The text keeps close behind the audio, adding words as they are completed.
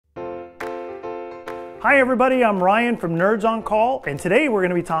Hi everybody, I'm Ryan from Nerds on Call, and today we're going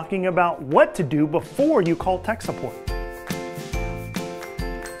to be talking about what to do before you call tech support.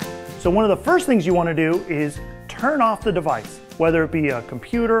 So one of the first things you want to do is turn off the device, whether it be a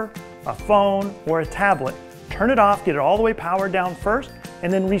computer, a phone, or a tablet. Turn it off, get it all the way powered down first,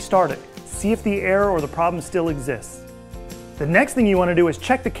 and then restart it. See if the error or the problem still exists. The next thing you want to do is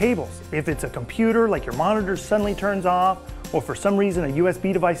check the cables. If it's a computer, like your monitor suddenly turns off, or for some reason a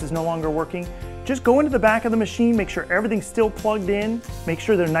USB device is no longer working, just go into the back of the machine, make sure everything's still plugged in, make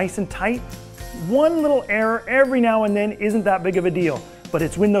sure they're nice and tight. One little error every now and then isn't that big of a deal, but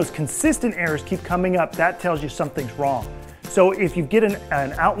it's when those consistent errors keep coming up that tells you something's wrong. So if you get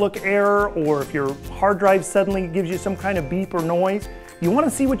an Outlook error, or if your hard drive suddenly gives you some kind of beep or noise, you want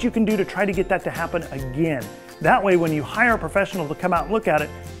to see what you can do to try to get that to happen again. That way when you hire a professional to come out and look at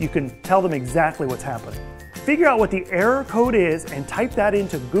it, you can tell them exactly what's happening. Figure out what the error code is and type that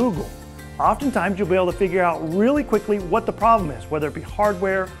into Google. Oftentimes you'll be able to figure out really quickly what the problem is, whether it be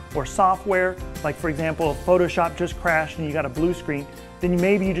hardware or software. Like for example, if Photoshop just crashed and you got a blue screen, then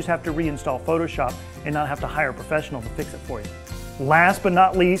maybe you just have to reinstall Photoshop and not have to hire a professional to fix it for you. Last but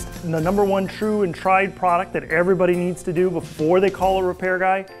not least, the number one true and tried product that everybody needs to do before they call a repair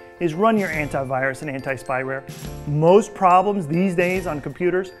guy is run your antivirus and anti-spyware. Most problems these days on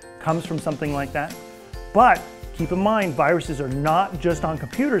computers comes from something like that. But keep in mind, viruses are not just on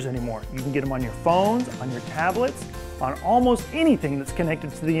computers anymore. You can get them on your phones, on your tablets, on almost anything that's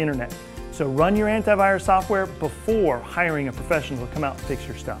connected to the internet. So run your antivirus software before hiring a professional to come out and fix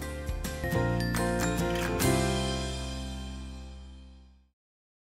your stuff.